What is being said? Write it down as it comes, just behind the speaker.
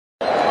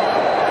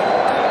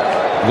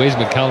Where's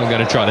McCullum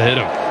going to try to hit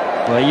him?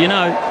 Well, you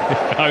know.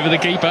 Over the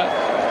keeper.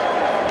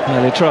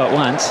 Well, he'll try it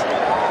once.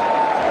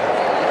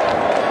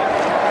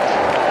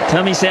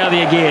 Tommy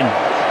Southey again.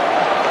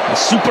 A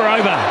super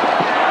over.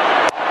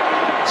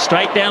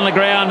 Straight down the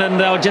ground, and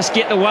they'll just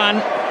get the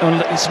one.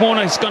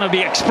 Swarner's going to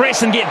be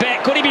express and get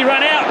back. Could he be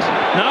run out?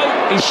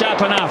 No, he's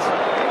sharp enough.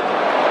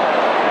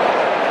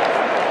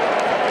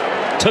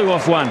 2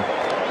 off 1.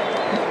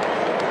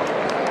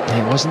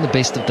 It wasn't the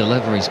best of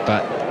deliveries,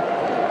 but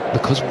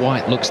because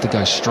White looks to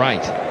go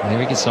straight,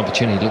 whenever he gets an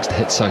opportunity, he looks to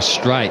hit so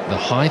straight, the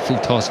high full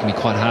toss can be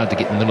quite hard to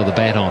get in the middle of the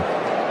bat on.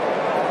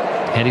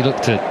 Had he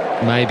looked to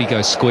maybe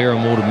go square or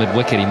more to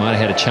mid-wicket, he might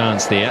have had a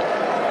chance there.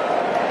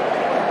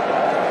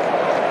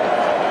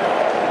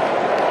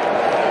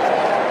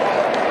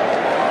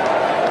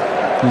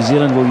 New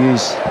Zealand will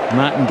use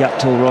Martin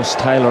Guptill, Ross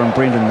Taylor and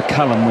Brendan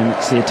McCullum when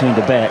it's their turn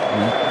to bat.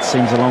 It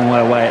seems a long way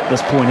away at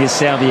this point. Here's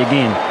Southey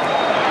again.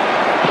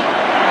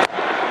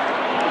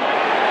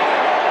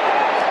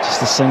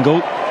 Just a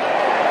single.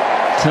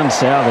 Tim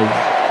Southey.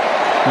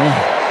 Yeah.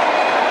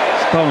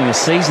 He's bowling a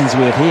season's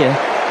worth here.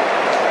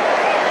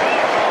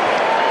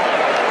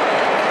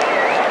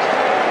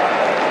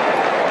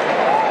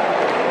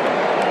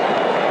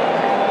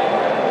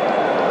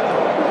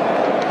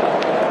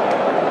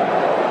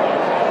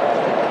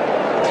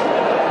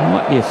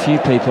 Might be a few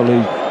people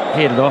who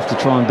headed off to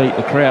try and beat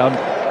the crowd.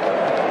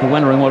 They're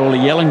wondering what all the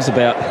yelling's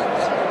about.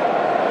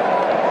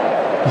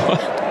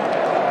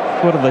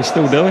 What are they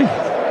still doing?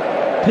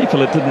 People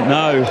that didn't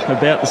know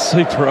about the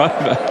super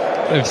over.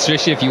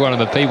 Especially if you're one of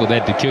the people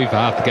that had to queue for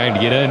half the game to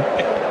get in.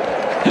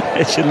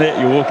 Imagine that,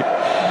 you're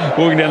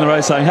walking down the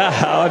road saying, ha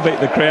ha, I beat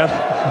the crowd.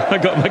 I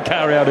got my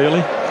car out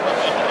early.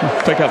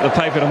 Pick up the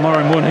paper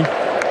tomorrow morning.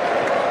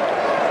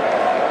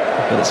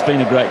 But it's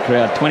been a great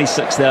crowd.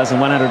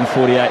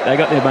 26,148. They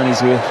got their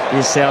money's worth.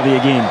 Here's Southey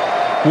again.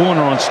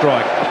 Warner on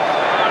strike.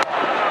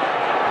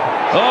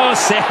 Oh,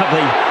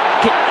 Southey.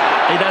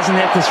 He doesn't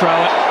have to throw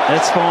it.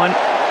 That's fine.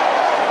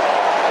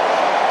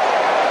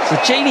 It's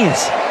a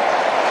genius.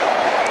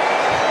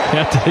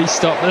 How did he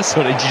stop this,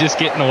 or did you just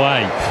get in the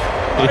way?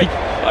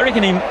 I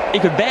reckon he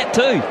could bat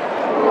too.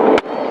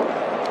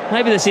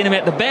 Maybe they sent him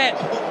out to bat.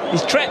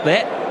 He's trapped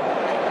that.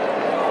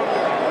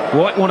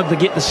 White wanted to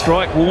get the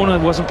strike. Warner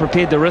wasn't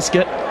prepared to risk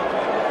it.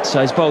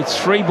 So he's bowled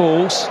 3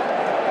 balls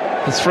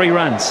for 3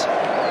 runs.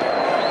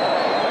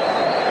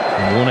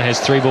 And Warner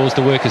has 3 balls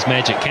to work his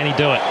magic. Can he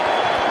do it?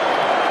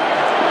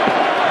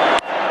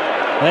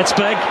 That's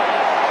big.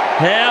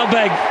 How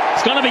big?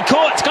 It's going to be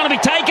caught. It's going to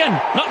be taken.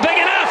 Not big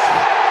enough.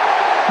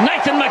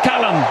 Nathan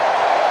McCullum.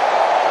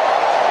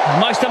 The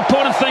most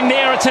important thing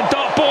there, it's a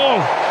dot ball.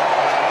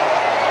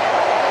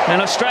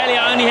 And Australia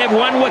only have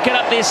 1 wicket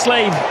up their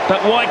sleeve,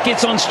 but White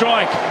gets on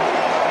strike.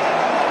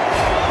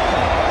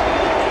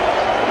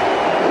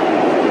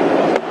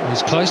 He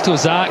was close to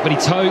his arc, but he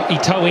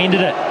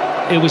toe-ended it.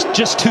 It was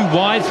just too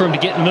wide for him to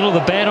get in the middle of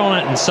the bat on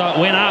it, and so it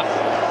went up.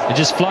 It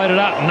just floated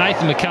up.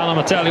 Nathan McCullum,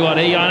 I tell you what,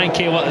 I don't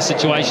care what the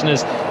situation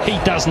is, he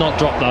does not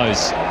drop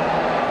those.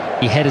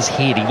 He had his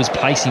head, he was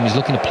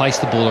looking to place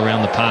the ball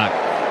around the park.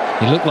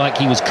 He looked like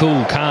he was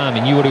cool, calm,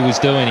 he knew what he was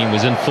doing, he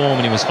was in form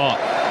and he was hot.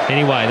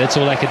 Anyway, that's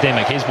all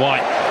academic. Here's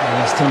White.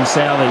 There's Tim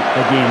Southey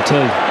again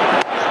too.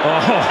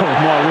 Oh,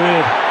 my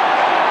word.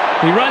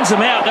 He runs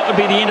him out. That would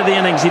be the end of the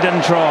innings. He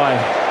didn't try.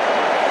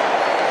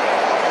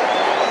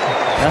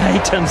 Hey,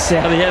 Tim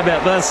Southey, how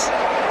about this?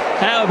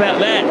 How about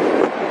that?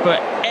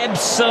 But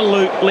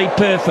absolutely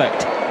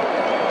perfect.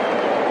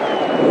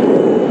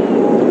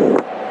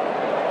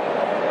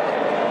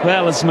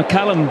 Well, is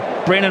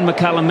Brendan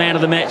McCullum man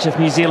of the match if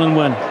New Zealand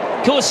win?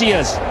 Of course he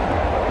is.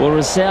 Or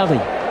is Southey?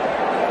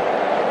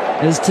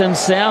 Is Tim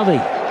Southey?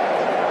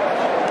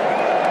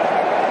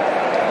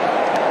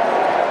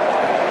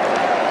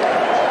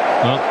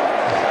 Well,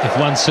 if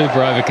 1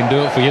 super over can do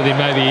it for you, then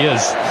maybe he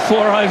is.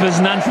 4 overs,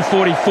 none for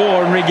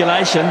 44 in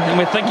regulation, and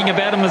we're thinking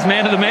about him as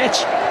man of the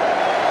match.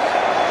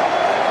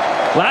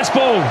 Last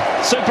ball,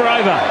 super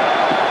over.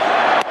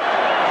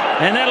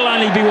 And that'll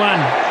only be 1.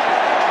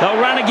 They'll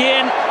run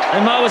again,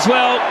 and mow as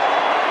well.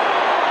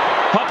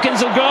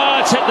 Hopkins will go,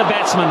 it's hit the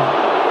batsman.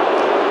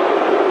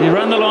 You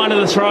run the line of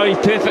the throw, he's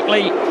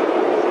perfectly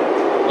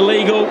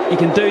legal. You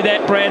can do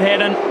that, Brad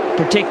Haddon.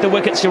 Protect the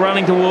wickets you're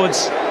running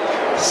towards.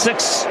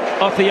 6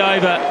 off the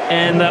over,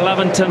 and they're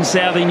loving Tim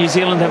Southey. New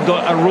Zealand have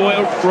got a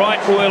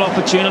royal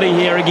opportunity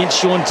here against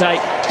Sean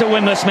Tate to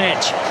win this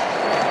match.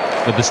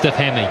 With the stiff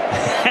hammy.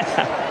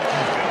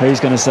 Who's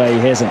going to say he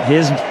hasn't?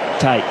 Here's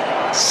Tate.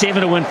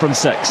 7 to win from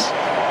 6.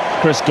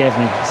 Chris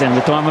Gaffney is having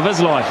the time of his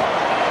life.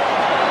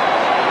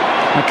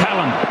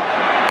 McCullum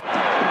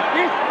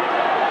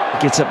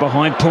gets it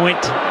behind point.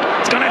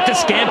 It's going to have to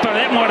scamper.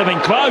 That might have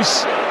been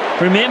close.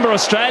 Remember,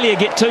 Australia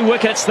get 2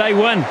 wickets, they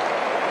win.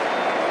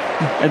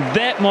 And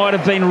that might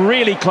have been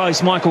really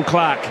close, Michael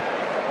Clark.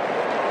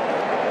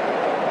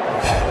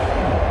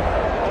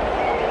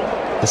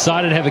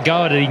 Decided to have a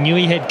go at it. He knew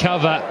he had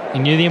cover. He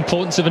knew the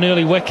importance of an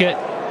early wicket.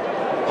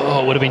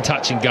 Oh, it would have been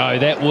touch and go.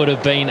 That would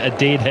have been a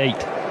dead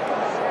heat.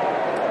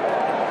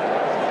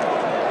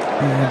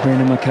 Yeah,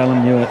 Brendan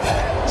McCullum knew it.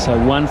 So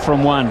 1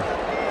 from 1.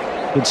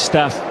 Good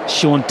stuff,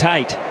 Sean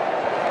Tate.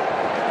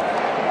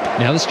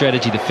 Now the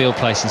strategy, the field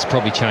placing's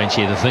probably changed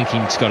here. The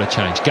thinking's got to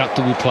change.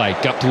 Gupta will play.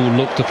 Gupta will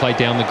look to play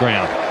down the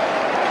ground.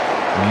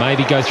 And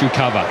maybe go through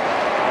cover.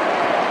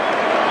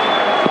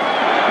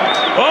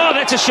 Oh,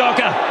 that's a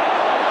shocker.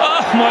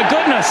 Oh, my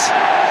goodness.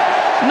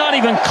 Not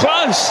even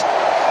close.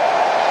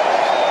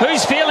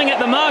 Who's feeling it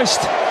the most?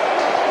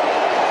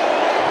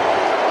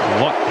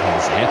 What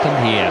has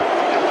happened here?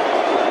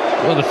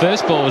 Well, the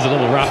first ball was a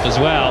little rough as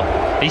well.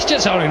 He's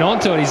just holding on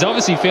to it. He's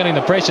obviously feeling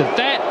the pressure.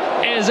 That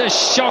is a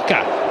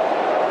shocker.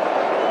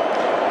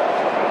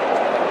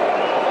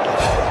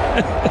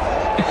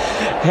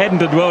 Hadden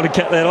did well to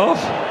cut that off.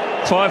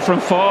 5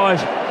 from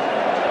 5.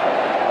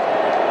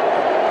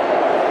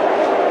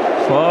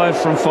 5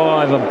 from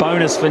 5. A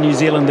bonus for New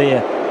Zealand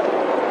there.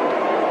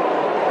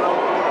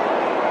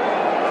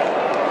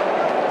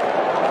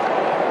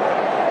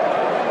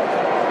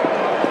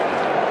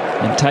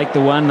 And take the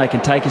one. They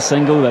can take a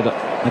single. They've got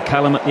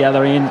McCullum at the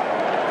other end,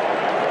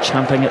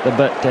 chumping at the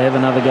bit to have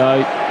another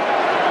go.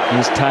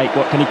 Here's Tate.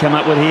 What can he come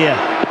up with here?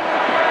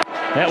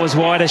 That was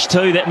wideish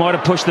too. That might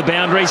have pushed the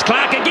boundaries.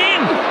 Clark again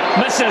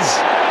misses.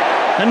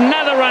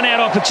 Another run-out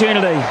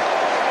opportunity.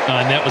 Oh,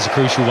 and that was a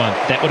crucial one.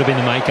 That would have been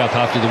the make-up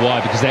after the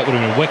wide, because that would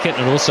have been a wicket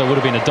and it also would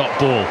have been a dot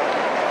ball.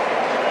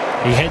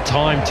 He had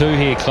time too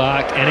here,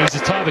 Clark, and he's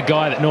the type of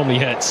guy that normally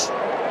hits.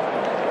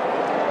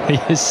 He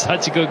is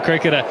such a good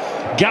cricketer.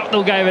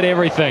 Guptill gave it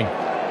everything.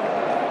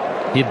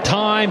 He had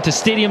time to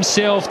steady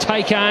himself,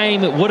 take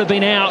aim. It would have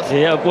been out.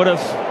 Yeah, it would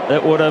have.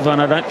 It would have, and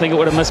I don't think it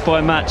would have missed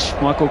by much.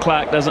 Michael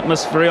Clark doesn't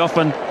miss very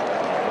often.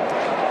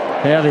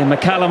 Now then,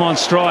 McCullum on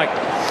strike.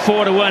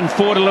 4 to 1,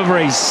 4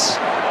 deliveries.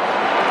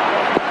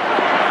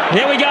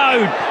 Here we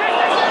go.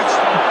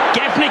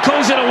 Gaffney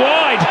calls it a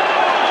wide,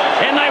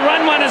 and they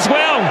run one as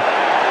well.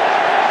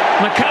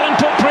 McCullum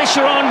put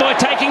pressure on by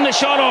taking the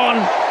shot on,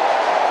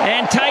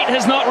 and Tate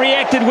has not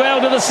reacted well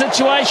to the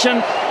situation.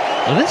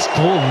 Well, this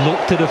ball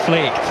looked to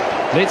deflect.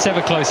 Let's have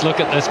a close look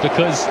at this,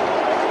 because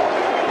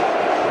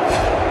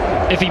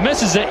if he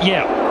misses it,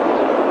 yeah,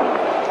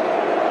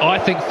 I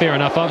think fair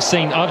enough. I've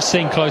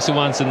seen closer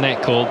ones than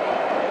that call.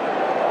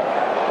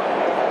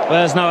 Well,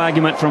 there's no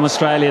argument from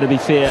Australia, to be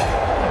fair.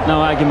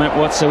 No argument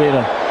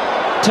whatsoever.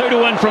 2 to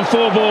 1 from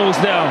 4 balls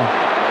now.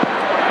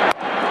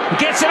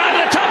 Gets it over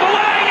the top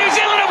away. New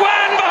Zealand have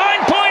won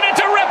behind point.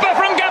 It's a ripper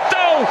from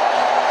Guptill.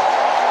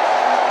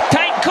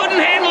 Tate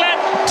couldn't handle it.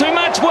 Too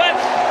much width,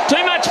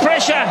 too much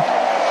pressure.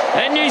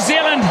 And New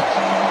Zealand,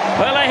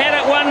 well, they had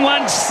it won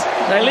once.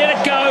 They let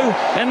it go,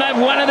 and they've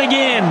won it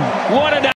again. What a day.